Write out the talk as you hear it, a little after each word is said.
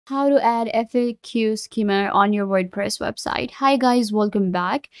How to add FAQ schema on your WordPress website. Hi guys, welcome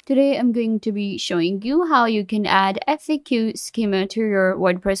back. Today I'm going to be showing you how you can add FAQ schema to your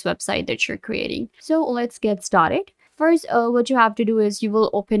WordPress website that you're creating. So let's get started. First, what you have to do is you will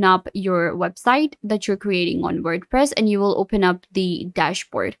open up your website that you're creating on WordPress and you will open up the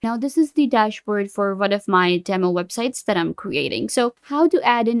dashboard. Now, this is the dashboard for one of my demo websites that I'm creating. So how to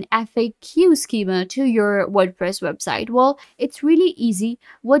add an FAQ schema to your WordPress website? Well, it's really easy.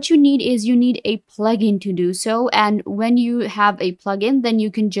 What you need is you need a plugin to do so. And when you have a plugin, then you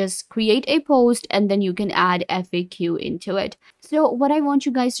can just create a post and then you can add FAQ into it. So what I want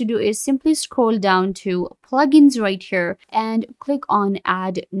you guys to do is simply scroll down to plugins right here and click on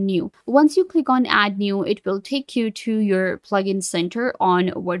add new. Once you click on add new, it will take you to your plugin center on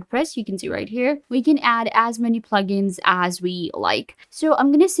WordPress. You can see right here, we can add as many plugins as we like. So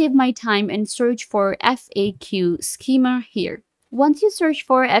I'm going to save my time and search for FAQ schema here. Once you search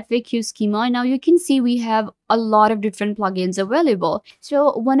for FAQ schema, now you can see we have a lot of different plugins available.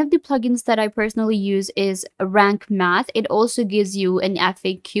 So one of the plugins that I personally use is Rank Math. It also gives you an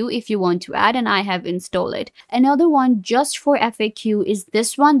FAQ if you want to add, and I have installed it. Another one just for FAQ is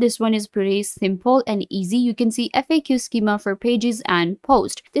this one. This one is pretty simple and easy. You can see FAQ schema for pages and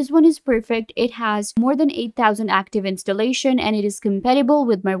post. This one is perfect. It has more than 8,000 active installation and it is compatible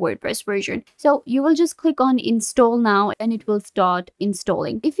with my WordPress version. So you will just click on install now and it will start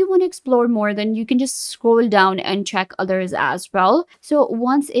installing. If you want to explore more, then you can just scroll down and check others as well. So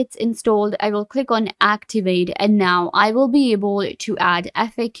once it's installed, I will click on activate and now I will be able to add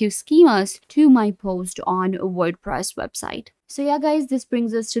FAQ schemas to my post on WordPress website. So yeah guys, this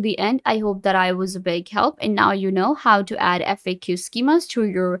brings us to the end. I hope that I was a big help and now you know how to add FAQ schemas to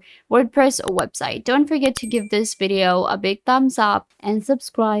your WordPress website. Don't forget to give this video a big thumbs up and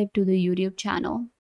subscribe to the YouTube channel.